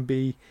can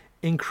be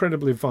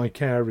incredibly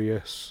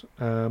vicarious.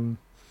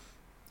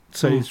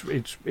 It's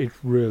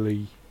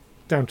really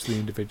down to the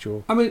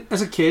individual. I mean,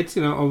 as a kid,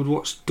 I would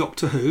watch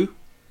Doctor Who.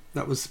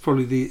 That was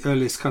probably the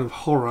earliest kind of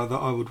horror that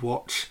I would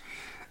watch.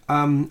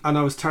 And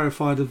I was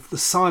terrified of the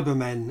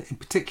Cybermen in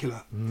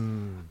particular.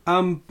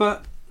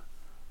 But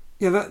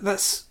yeah,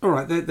 that's all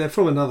right. They're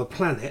from another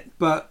planet,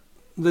 but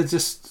they're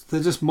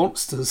just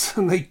monsters,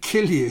 and they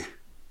kill you.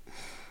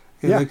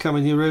 They come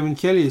in your room and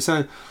kill you.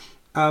 So,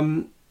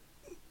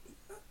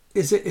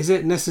 is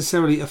it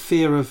necessarily a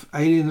fear of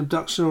alien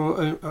abduction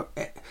or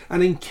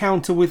an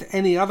encounter with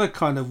any other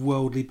kind of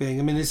worldly being?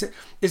 I mean, is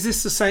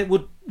this the same?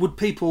 Would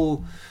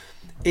people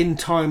in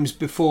times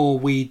before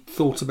we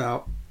thought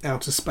about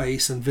outer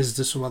space and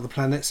visitors from other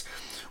planets,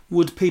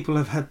 would people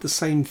have had the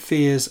same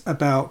fears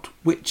about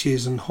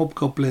witches and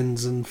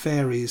hobgoblins and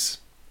fairies,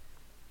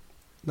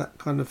 that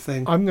kind of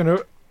thing? I'm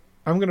gonna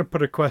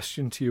put a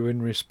question to you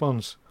in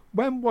response.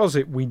 When was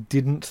it we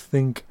didn't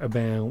think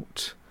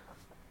about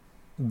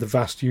the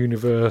vast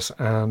universe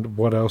and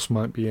what else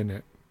might be in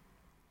it?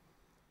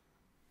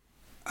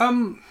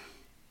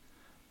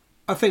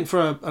 I think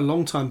for a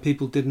long time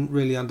people didn't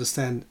really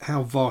understand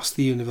how vast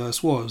the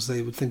universe was.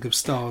 They would think of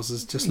stars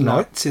as just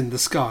lights in the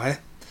sky.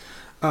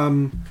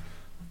 I'm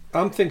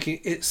thinking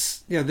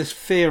it's this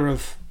fear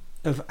of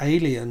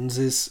aliens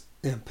is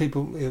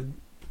people,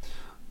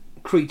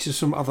 creatures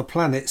from other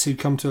planets who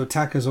come to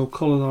attack us or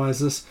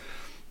colonise us.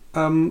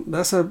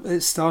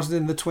 It started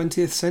in the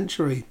 20th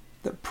century.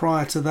 That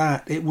prior to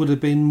that, it would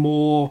have been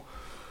more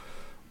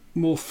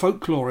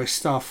folklorish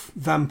stuff: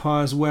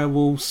 vampires,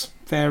 werewolves,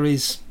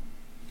 fairies.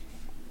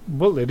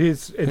 Well, it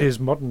is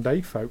modern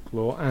day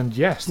folklore, and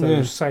yes,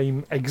 those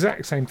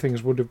exact same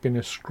things would have been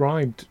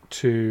ascribed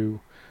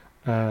to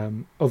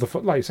other,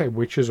 like you say,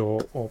 witches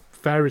or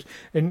fairies.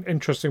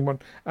 Interesting one.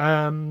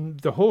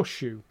 The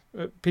horseshoe.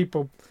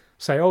 People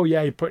say, "Oh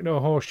yeah, you're putting a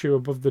horseshoe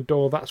above the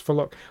door. That's for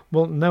luck."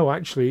 Well, no,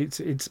 actually,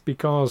 it's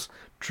because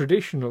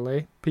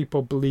traditionally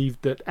people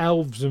believed that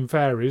elves and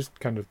fairies,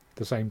 kind of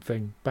the same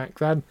thing back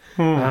then,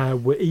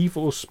 were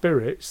evil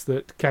spirits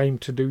that came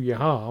to do you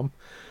harm.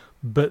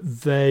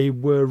 But they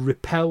were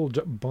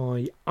repelled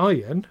by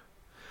iron,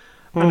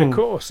 and of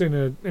course, in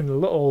a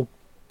little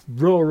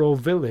rural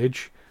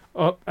village,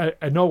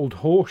 an old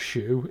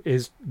horseshoe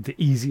is the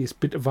easiest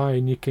bit of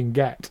iron you can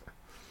get.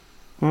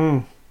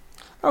 Oh,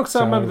 so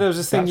I remember there was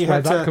this thing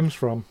that comes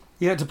from.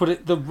 You had to put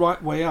it the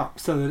right way up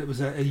so that it was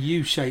a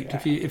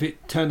U-shaped. Yeah. If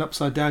it turned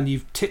upside down,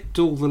 you've tipped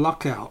all the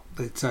luck out.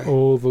 They'd say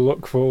all the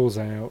luck falls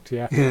out.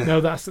 Yeah. No,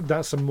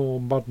 that's a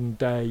more modern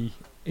day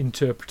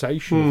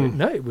interpretation of it.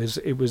 No, it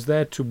was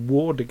there to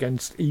ward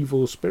against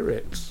evil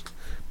spirits,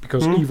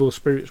 because evil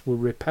spirits were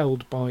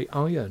repelled by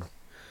iron.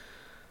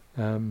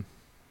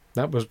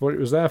 That was what it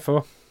was there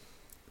for.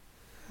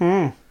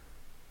 So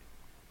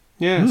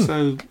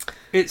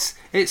it's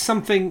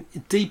something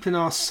deep in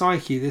our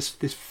psyche,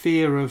 this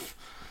fear of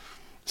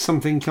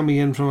something coming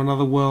in from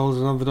another world,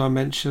 another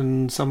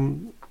dimension,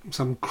 some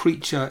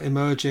creature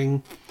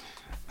emerging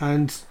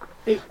and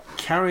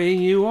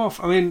carrying you off.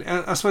 I mean,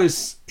 I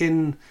suppose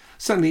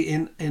certainly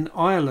in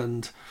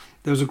Ireland,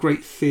 there was a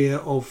great fear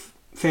of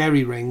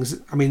fairy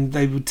rings. I mean,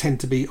 they would tend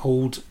to be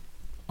old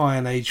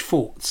Iron Age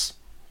forts,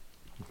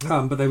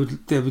 but they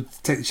would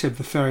take the shape of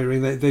a fairy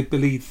ring. People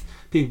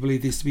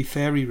believe these to be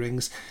fairy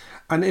rings,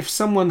 and if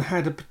someone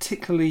had a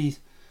particularly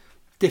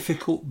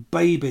difficult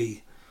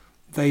baby,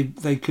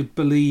 they could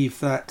believe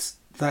that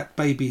that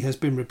baby has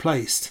been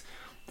replaced,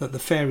 that the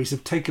fairies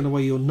have taken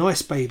away your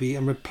nice baby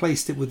and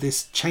replaced it with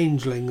this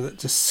changeling that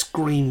just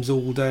screams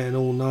all day and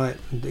all night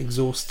and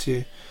exhausts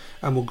you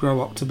and will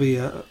grow up to be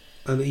an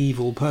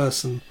evil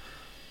person.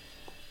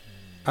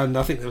 And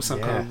I think there was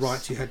some kind of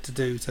rite you had to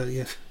do to,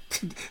 I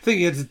think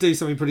you had to do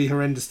something pretty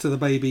horrendous to the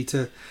baby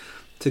to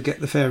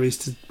get the fairies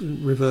to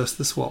reverse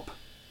the swap.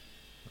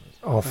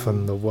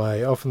 Often the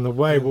way.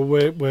 Well,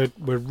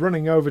 we're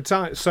running over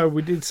time, so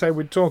we did say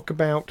we'd talk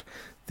about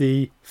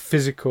the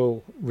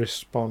physical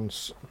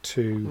response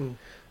to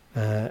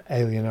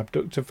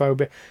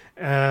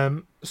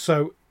alienabductophobia.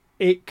 So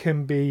it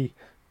can be,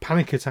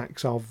 panic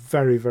attacks are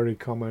very, very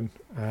common.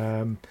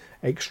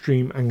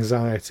 Extreme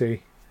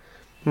anxiety.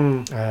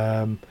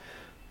 And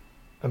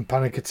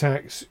panic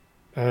attacks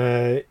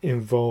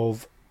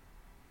involve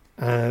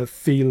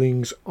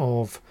feelings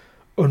of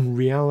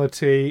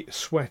unreality,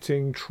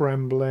 sweating,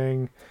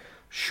 trembling,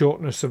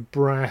 shortness of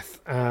breath,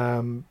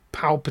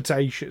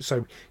 palpitation,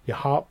 so your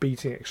heart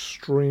beating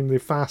extremely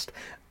fast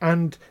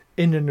and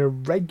in an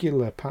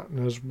irregular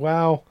pattern as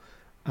well,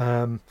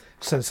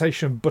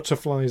 sensation of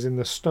butterflies in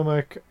the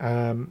stomach,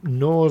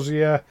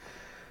 nausea,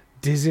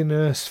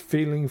 dizziness,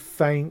 feeling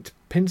faint,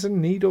 pins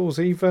and needles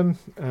even,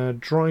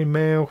 dry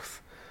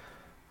mouth,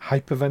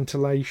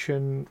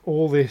 hyperventilation,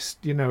 all this,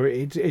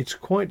 it's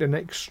quite an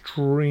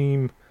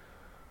extreme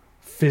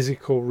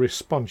physical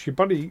response. Your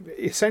body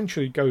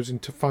essentially goes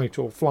into fight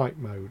or flight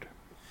mode.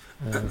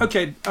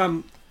 Okay,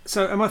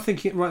 so am I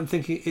thinking right in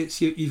thinking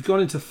it's you've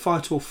gone into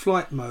fight or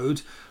flight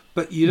mode,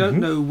 but you don't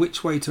know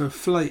which way to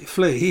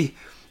flee,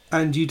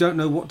 and you don't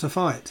know what to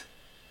fight?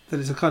 That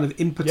it's a kind of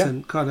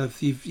impotent kind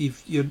of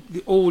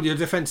all your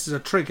defences are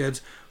triggered,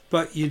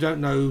 but you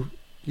don't know,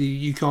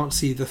 you can't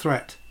see the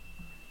threat.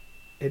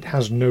 It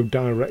has no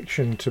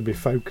direction to be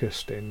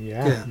focused in.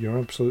 Yeah, you're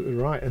absolutely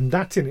right, and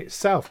that in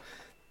itself,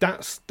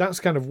 that's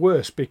kind of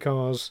worse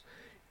because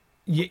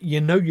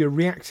you know you're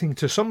reacting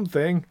to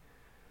something,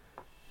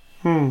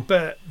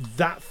 but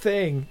that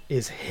thing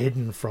is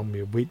hidden from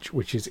you,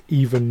 which is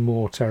even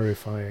more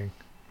terrifying.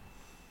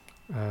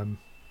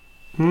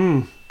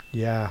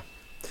 Yeah.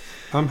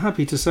 I'm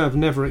happy to say I've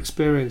never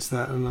experienced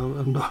that, and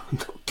I'm not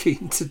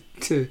keen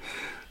to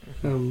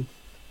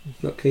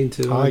not keen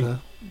to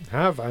either. I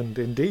have, and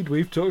indeed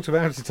we've talked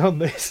about it on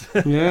this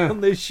on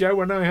this show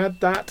when I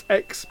had that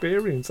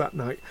experience that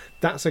night.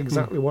 That's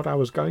exactly what I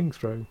was going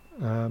through.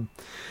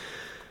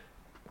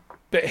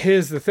 But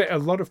here's the thing: a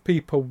lot of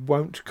people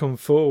won't come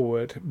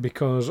forward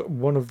because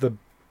one of the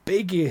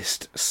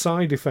biggest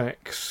side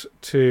effects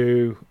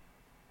to,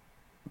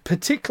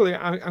 particularly,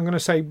 I'm going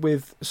to say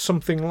with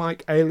something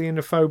like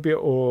alienophobia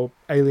or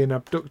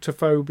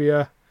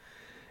alienabductophobia,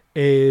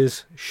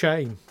 is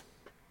shame.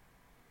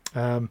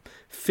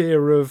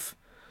 Fear of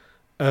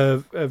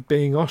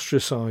being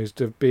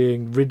ostracised, of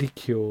being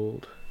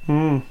ridiculed.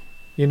 I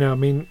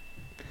mean,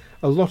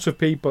 a lot of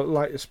people,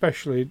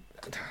 especially,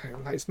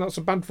 it's not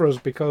so bad for us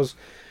because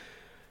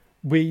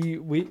we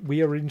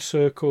are in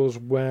circles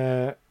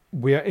where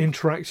we are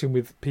interacting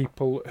with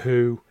people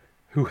who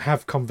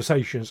have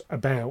conversations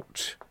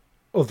about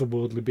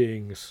otherworldly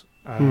beings,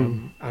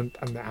 and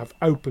they have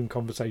open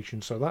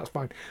conversations, so that's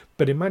fine.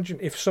 But imagine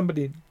if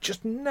somebody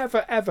just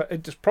never ever,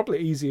 it's probably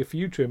easier for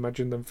you to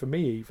imagine than for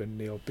me even,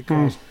 Neil,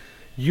 because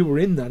you were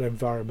in that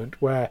environment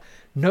where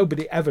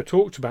nobody ever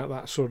talked about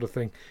that sort of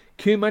thing.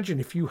 Can you imagine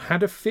if you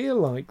had a fear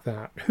like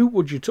that? Who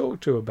would you talk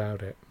to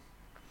about it?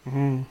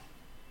 And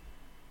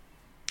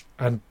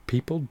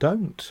people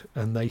don't,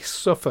 and they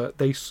suffer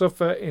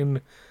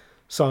in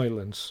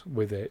silence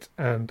with it.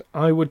 And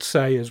I would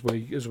say, as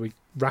we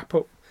wrap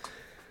up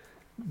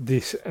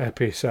this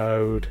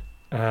episode,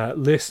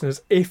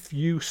 listeners, if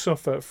you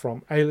suffer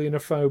from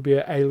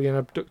alienophobia,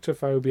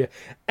 alienabductophobia,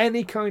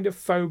 any kind of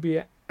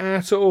phobia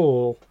at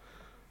all,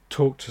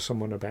 talk to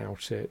someone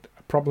about it.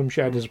 A problem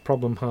shared is a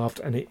problem halved,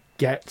 and it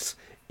gets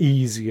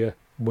easier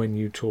when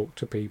you talk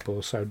to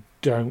people. So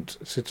don't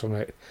sit on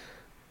it.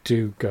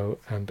 Do go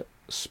and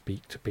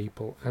speak to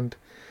people, and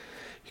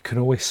you can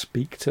always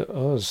speak to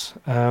us.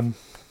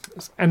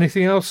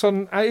 Anything else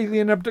on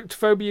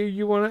alienabductophobia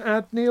you want to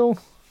add, Neil?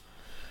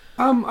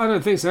 I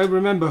don't think so.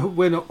 Remember,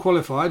 we're not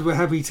qualified. We're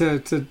happy to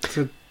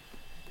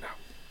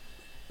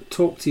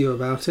talk to you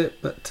about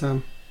it, but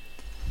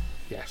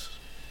yes,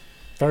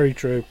 very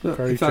true.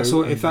 Very if that's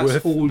true. If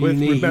that's all you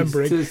need,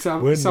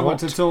 someone to not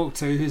talk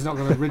to who's not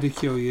going to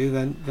ridicule you,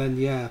 then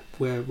yeah,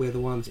 we're the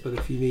ones. But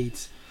if you need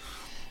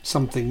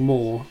something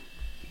more,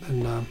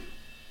 then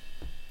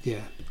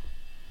yeah.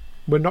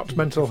 We're not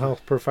mental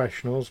health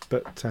professionals,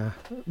 but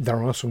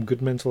there are some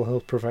good mental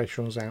health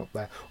professionals out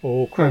there.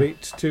 All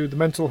credit to the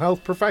mental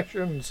health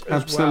professions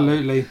as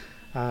absolutely.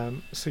 well.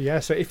 So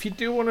if you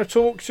do want to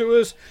talk to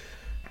us,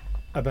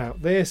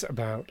 about this,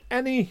 about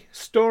any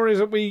stories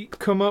that we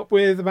come up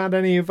with, about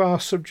any of our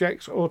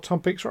subjects or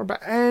topics, or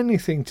about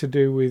anything to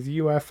do with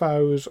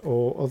UFOs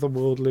or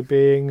otherworldly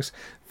beings,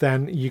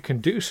 then you can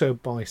do so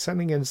by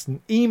sending us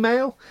an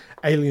email,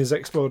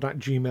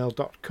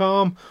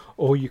 aliensexplored@gmail.com,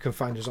 or you can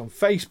find us on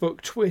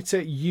Facebook,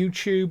 Twitter,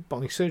 YouTube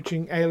by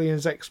searching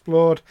Aliens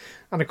Explored.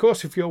 And of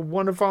course, if you're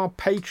one of our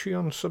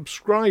Patreon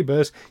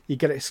subscribers, you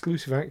get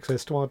exclusive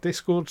access to our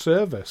Discord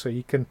server, so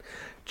you can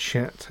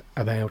chat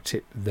about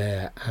it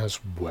there as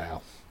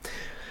well.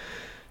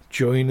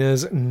 Join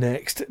us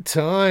next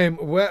time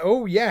where,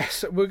 oh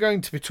yes, we're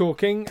going to be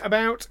talking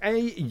about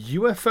a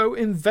UFO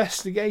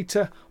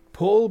investigator,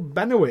 Paul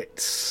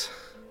Benowitz.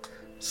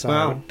 So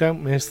wow.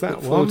 Don't miss that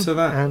Look forward one. to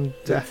that. And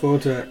Look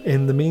forward to it.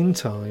 In the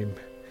meantime,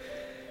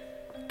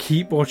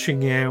 keep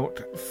watching out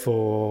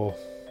for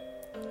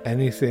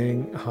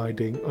anything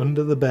hiding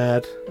under the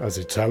bed, as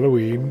it's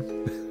Halloween.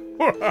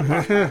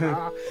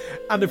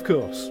 And of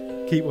course,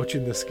 keep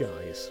watching the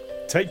skies.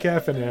 Take care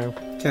for now.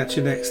 Catch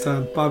you next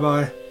time. Bye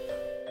bye.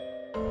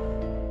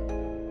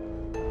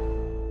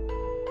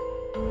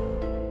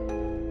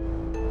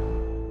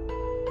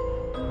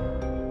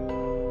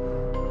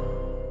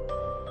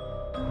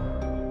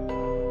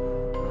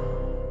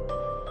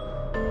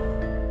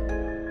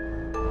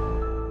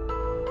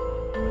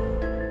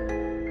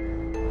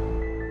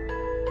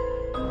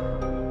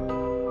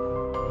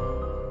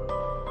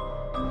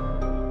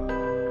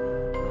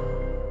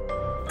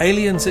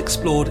 Aliens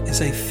Explored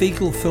is a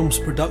Feagle Films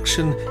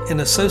production in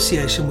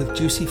association with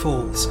Juicy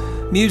Falls.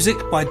 Music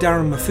by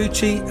Darren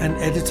Mafucci and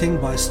editing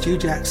by Stu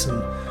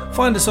Jackson.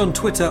 Find us on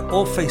Twitter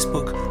or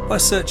Facebook by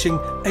searching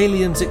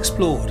Aliens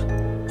Explored,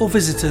 or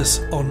visit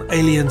us on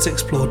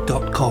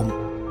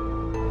aliensexplored.com.